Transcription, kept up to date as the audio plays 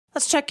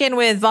Let's check in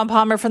with Vaughn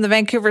Palmer from the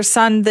Vancouver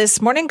Sun this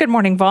morning. Good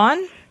morning, Vaughn.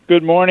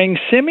 Good morning,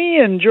 Simi.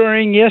 And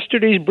during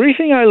yesterday's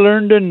briefing, I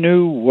learned a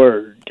new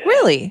word.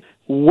 Really?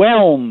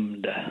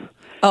 Whelmed.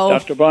 Oh.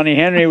 Dr. Bonnie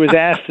Henry was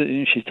asked,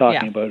 and she's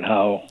talking about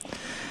how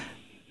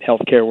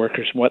healthcare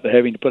workers and what they're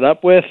having to put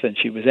up with, and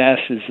she was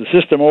asked, is the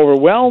system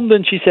overwhelmed?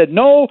 And she said,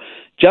 no,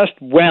 just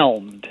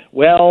whelmed.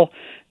 Well,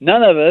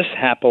 none of us,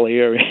 happily,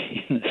 are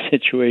in the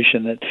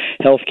situation that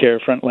healthcare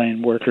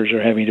frontline workers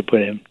are having to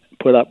put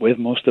up with.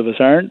 Most of us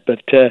aren't, but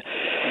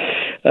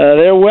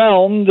they're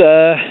whelmed.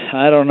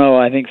 I don't know.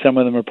 I think some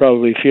of them are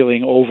probably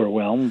feeling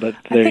overwhelmed, but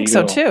there you go. I think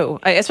so too,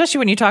 especially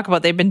when you talk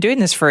about they've been doing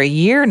this for a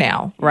year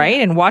now,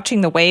 right? And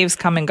watching the waves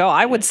come and go.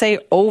 I would say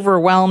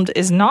overwhelmed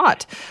is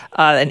not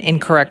an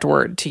incorrect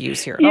word to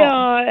use here at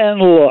all. And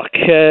look,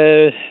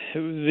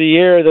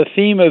 the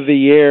theme of the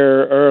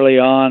year early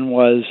on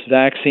was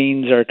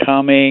vaccines are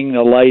coming,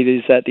 the light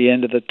is at the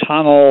end of the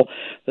tunnel,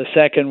 the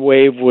second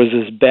wave was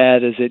as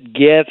bad as it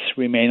gets,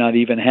 we may not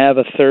even have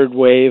a third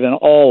wave, and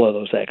all of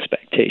those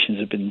expectations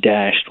have been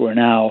dashed. We're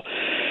now,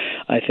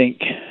 I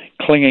think,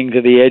 clinging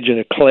to the edge of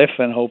the cliff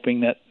and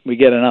hoping that we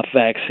get enough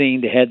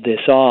vaccine to head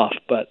this off,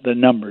 but the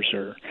numbers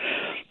are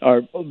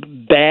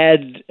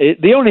bad.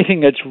 The only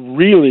thing that's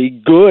really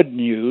good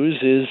news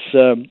is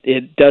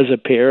it does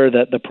appear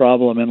that the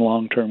problem in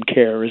long-term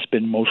care has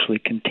been mostly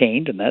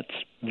contained, and that's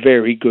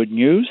very good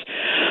news.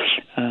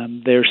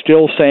 They're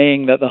still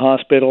saying that the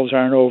hospitals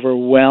aren't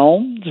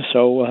overwhelmed,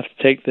 so we'll have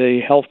to take the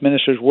health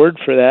minister's word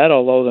for that,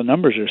 although the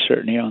numbers are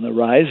certainly on the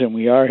rise, and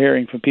we are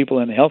hearing from people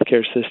in the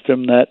healthcare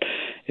system that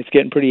it's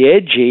getting pretty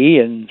edgy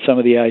in some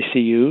of the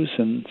ICUs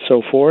and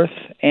so forth.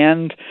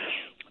 And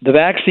the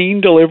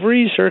vaccine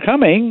deliveries are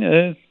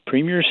coming.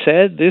 Premier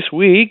said this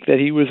week that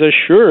he was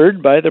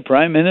assured by the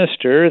Prime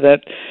Minister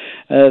that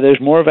there's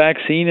more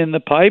vaccine in the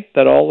pipe,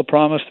 that all the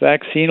promised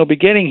vaccine will be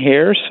getting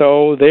here.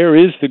 So there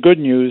is the good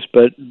news,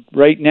 but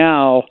right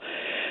now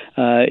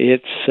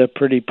it's a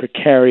pretty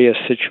precarious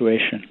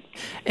situation.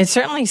 It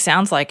certainly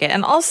sounds like it.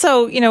 And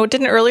also,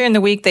 didn't earlier in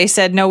the week they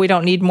said, no, we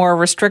don't need more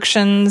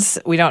restrictions.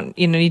 We don't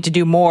need to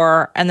do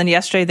more. And then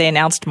yesterday they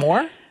announced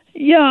more?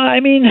 Yeah, I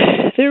mean,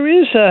 there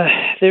is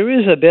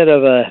a bit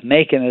of a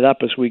making it up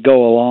as we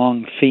go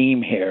along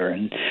theme here,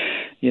 and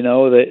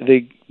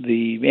the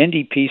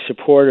NDP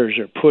supporters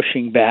are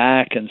pushing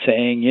back and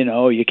saying,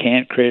 you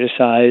can't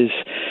criticize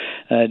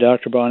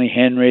Dr. Bonnie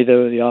Henry.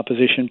 The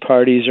opposition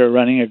parties are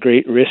running a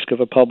great risk of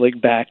a public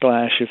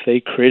backlash if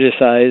they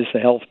criticize the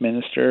health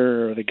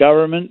minister or the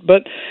government.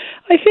 But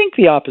I think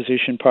the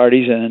opposition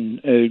parties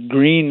and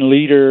Green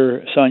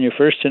leader Sonia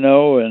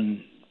Furstenau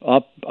and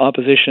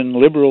opposition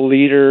Liberal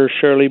leader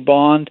Shirley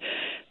Bond,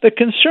 the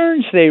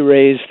concerns they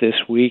raised this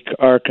week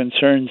are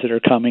concerns that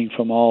are coming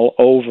from all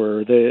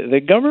over.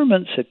 The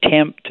government's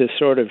attempt to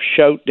sort of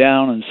shout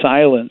down and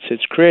silence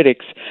its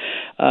critics,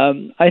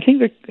 I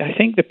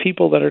think the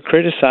people that are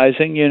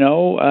criticizing,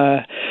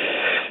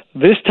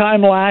 this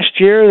time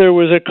last year, there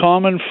was a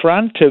common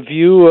front, a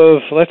view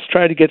of let's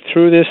try to get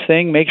through this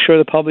thing, make sure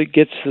the public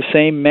gets the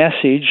same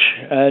message.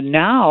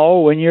 Now,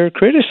 when you're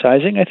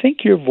criticizing, I think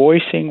you're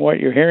voicing what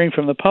you're hearing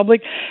from the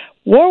public,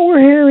 what we're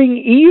hearing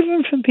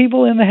even from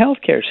people in the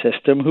healthcare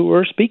system who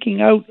are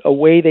speaking out a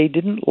way they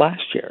didn't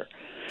last year.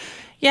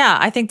 Yeah,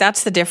 I think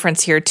that's the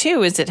difference here,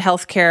 too, is that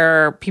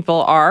healthcare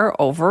people are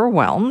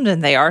overwhelmed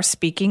and they are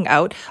speaking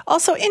out.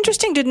 Also,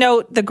 interesting to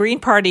note the Green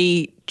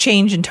Party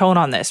change in tone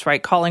on this,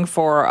 right? Calling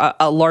for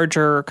a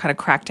larger kind of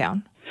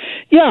crackdown.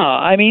 Yeah,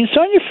 I mean,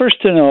 Sonia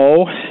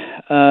Furstenau,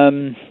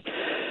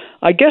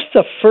 I guess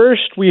the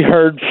first we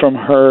heard from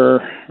her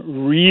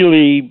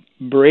really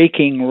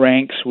breaking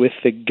ranks with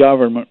the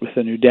government, with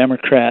the New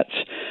Democrats,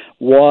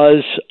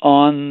 was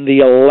on the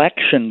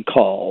election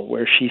call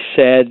where she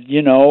said,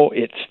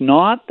 it's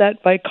not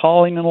that by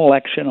calling an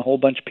election a whole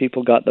bunch of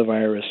people got the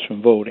virus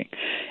from voting.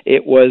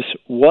 It was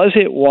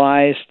it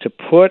wise to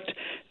put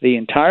the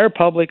entire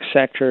public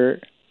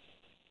sector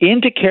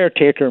into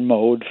caretaker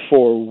mode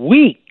for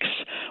weeks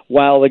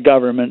while the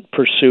government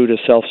pursued a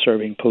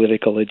self-serving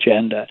political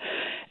agenda?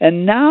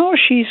 And now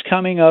she's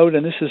coming out,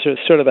 and this is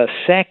sort of a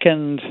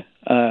second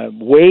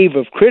wave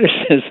of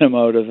criticism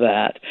out of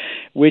that,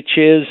 which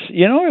is,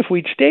 if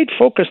we'd stayed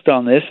focused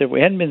on this, if we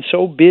hadn't been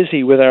so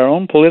busy with our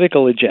own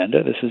political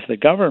agenda, this is the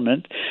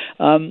government,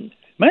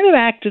 might have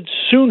acted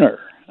sooner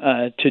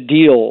to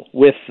deal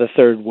with the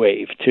third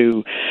wave,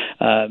 to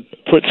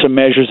put some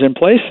measures in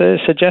place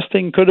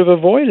suggesting could have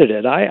avoided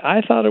it.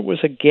 I thought it was,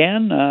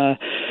 again, I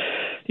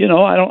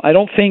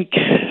don't think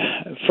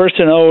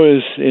Furstenau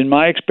is, in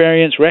my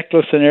experience,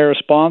 reckless and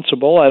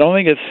irresponsible. I don't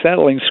think it's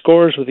settling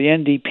scores with the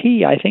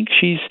NDP. I think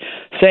she's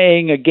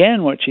saying,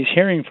 again, what she's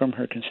hearing from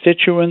her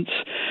constituents,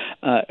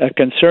 a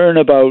concern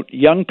about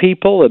young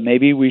people, that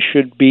maybe we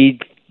should be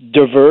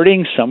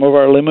diverting some of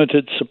our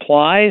limited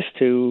supplies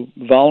to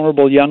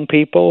vulnerable young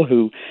people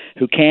who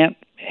can't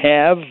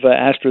have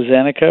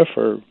AstraZeneca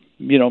for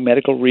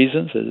medical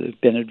reasons, have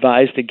been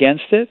advised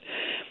against it.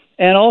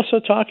 And also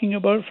talking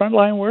about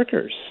frontline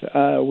workers.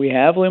 We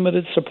have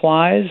limited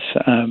supplies.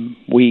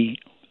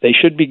 They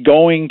should be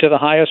going to the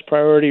highest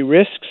priority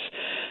risks.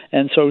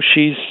 And so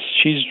she's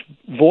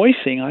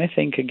voicing, I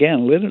think,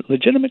 again,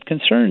 legitimate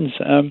concerns.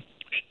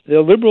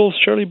 The Liberals,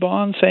 Shirley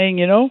Bond, saying,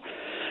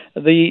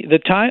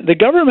 the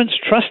government's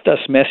trust us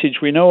message,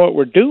 we know what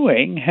we're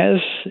doing,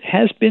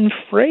 has been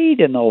frayed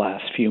in the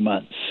last few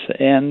months.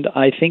 And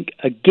I think,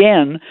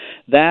 again,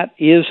 that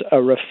is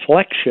a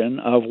reflection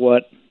of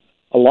what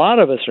a lot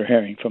of us are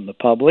hearing from the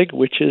public,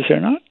 which is they're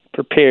not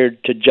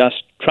prepared to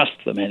just trust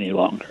them any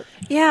longer.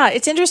 Yeah,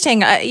 it's interesting.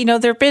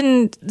 There's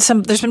been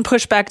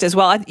pushback as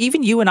well.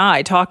 Even you and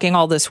I talking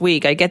all this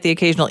week, I get the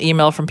occasional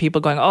email from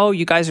people going, "Oh,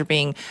 you guys are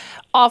being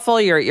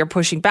awful. You're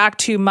pushing back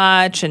too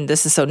much, and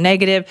this is so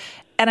negative."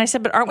 And I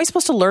said, "But aren't we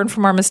supposed to learn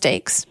from our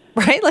mistakes?"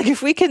 Right? Like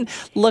if we can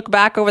look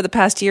back over the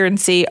past year and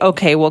see,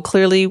 okay, well,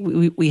 clearly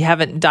we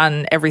haven't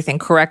done everything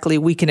correctly.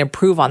 We can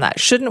improve on that.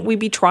 Shouldn't we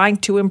be trying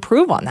to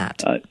improve on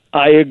that?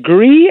 I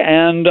agree,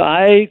 and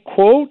I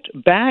quote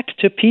back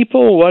to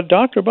people what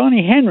Dr.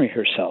 Bonnie Henry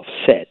herself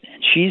said.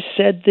 And she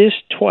said this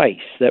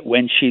twice, that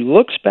when she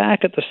looks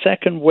back at the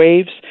second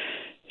waves,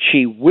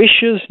 she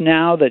wishes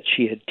now that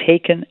she had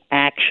taken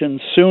action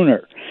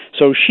sooner.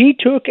 So she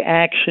took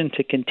action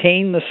to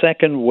contain the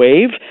second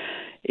wave.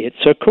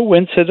 It's a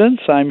coincidence,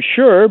 I'm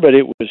sure, but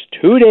it was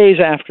 2 days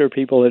after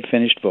people had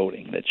finished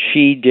voting that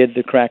she did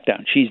the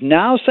crackdown. She's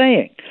now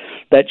saying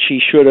that she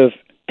should have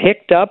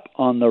picked up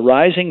on the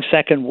rising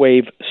second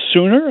wave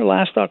sooner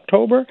last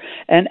October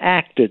and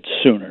acted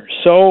sooner.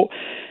 So,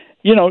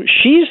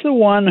 she's the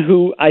one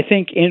who, I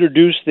think,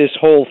 introduced this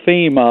whole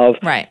theme of,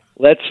 right,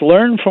 let's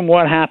learn from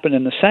what happened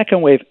in the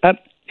second wave.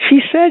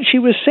 She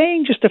was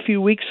saying just a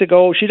few weeks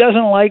ago she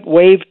doesn't like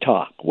wave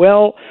talk.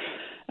 Well,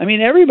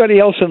 everybody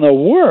else in the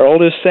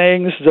world is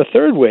saying this is a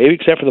third wave,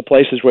 except for the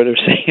places where they're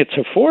saying it's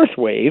a fourth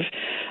wave.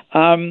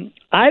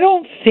 I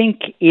don't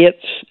think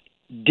it's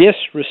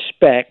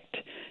disrespect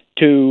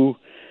to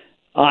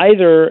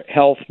either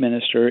Health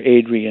Minister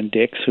Adrian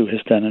Dix, who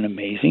has done an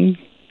amazing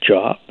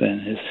job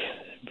and has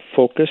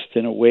focused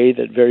in a way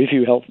that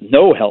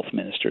no health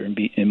minister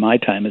in my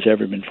time has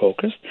ever been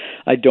focused.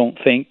 I don't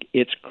think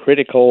it's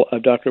critical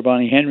of Dr.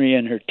 Bonnie Henry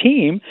and her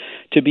team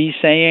to be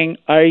saying,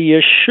 are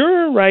you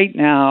sure right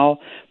now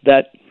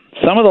that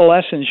some of the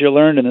lessons you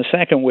learned in the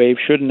second wave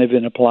shouldn't have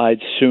been applied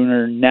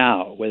sooner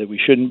now, whether we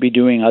shouldn't be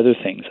doing other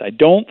things? I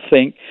don't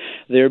think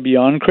they're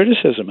beyond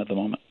criticism at the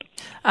moment.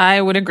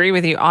 I would agree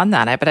with you on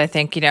that. But I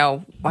think,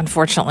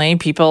 unfortunately,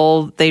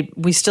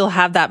 we still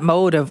have that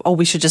mode of,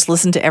 we should just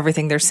listen to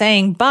everything they're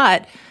saying,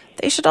 but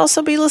they should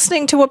also be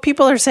listening to what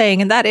people are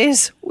saying, and that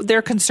is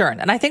their concern.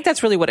 And I think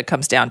that's really what it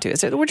comes down to,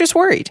 is that we're just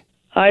worried.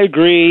 I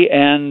agree,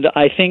 and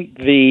I think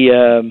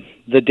the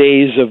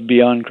days of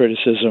beyond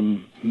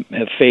criticism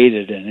have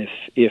faded, and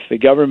if the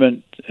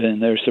government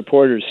and their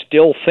supporters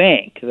still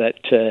think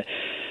that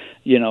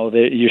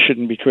you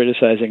shouldn't be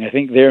criticizing, I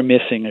think they're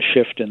missing a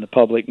shift in the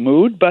public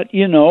mood. But,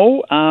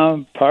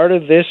 part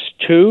of this,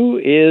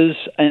 too, is,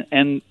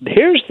 and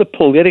here's the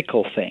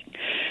political thing,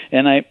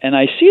 and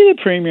I see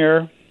the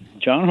Premier,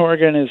 John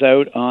Horgan, is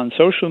out on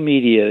social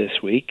media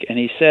this week, and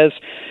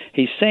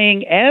he's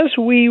saying, as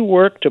we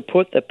work to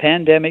put the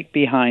pandemic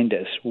behind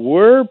us,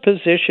 we're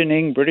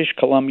positioning British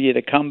Columbia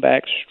to come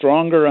back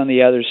stronger on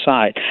the other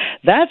side.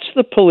 That's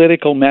the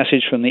political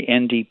message from the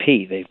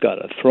NDP. They've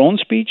got a throne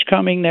speech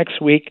coming next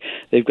week.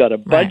 They've got a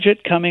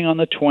budget coming on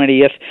the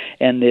 20th,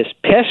 and this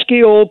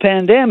pesky old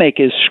pandemic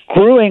is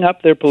screwing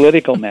up their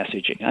political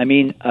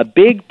messaging. A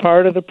big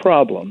part of the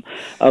problem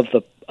of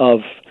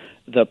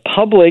the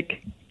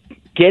public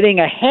getting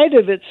ahead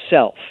of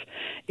itself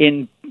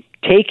in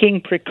taking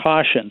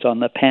precautions on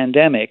the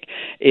pandemic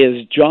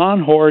is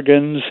John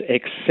Horgan's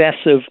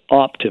excessive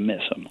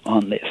optimism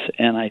on this.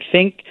 And I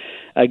think,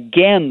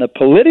 again, the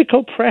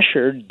political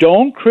pressure,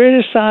 don't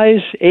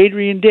criticize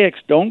Adrian Dix,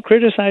 don't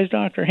criticize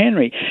Dr.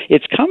 Henry.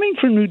 It's coming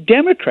from New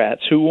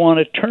Democrats who want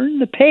to turn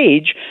the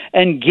page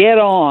and get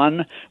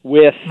on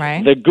with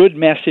the good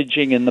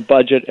messaging in the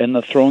budget and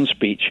the throne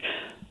speech.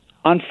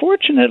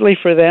 Unfortunately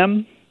for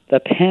them, the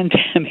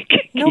pandemic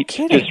keeps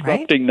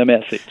disrupting the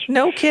message.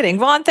 No kidding.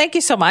 Vaughn, thank you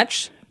so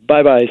much.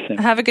 Bye-bye, Sim.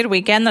 Have a good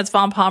weekend. That's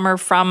Vaughn Palmer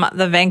from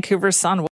the Vancouver Sun.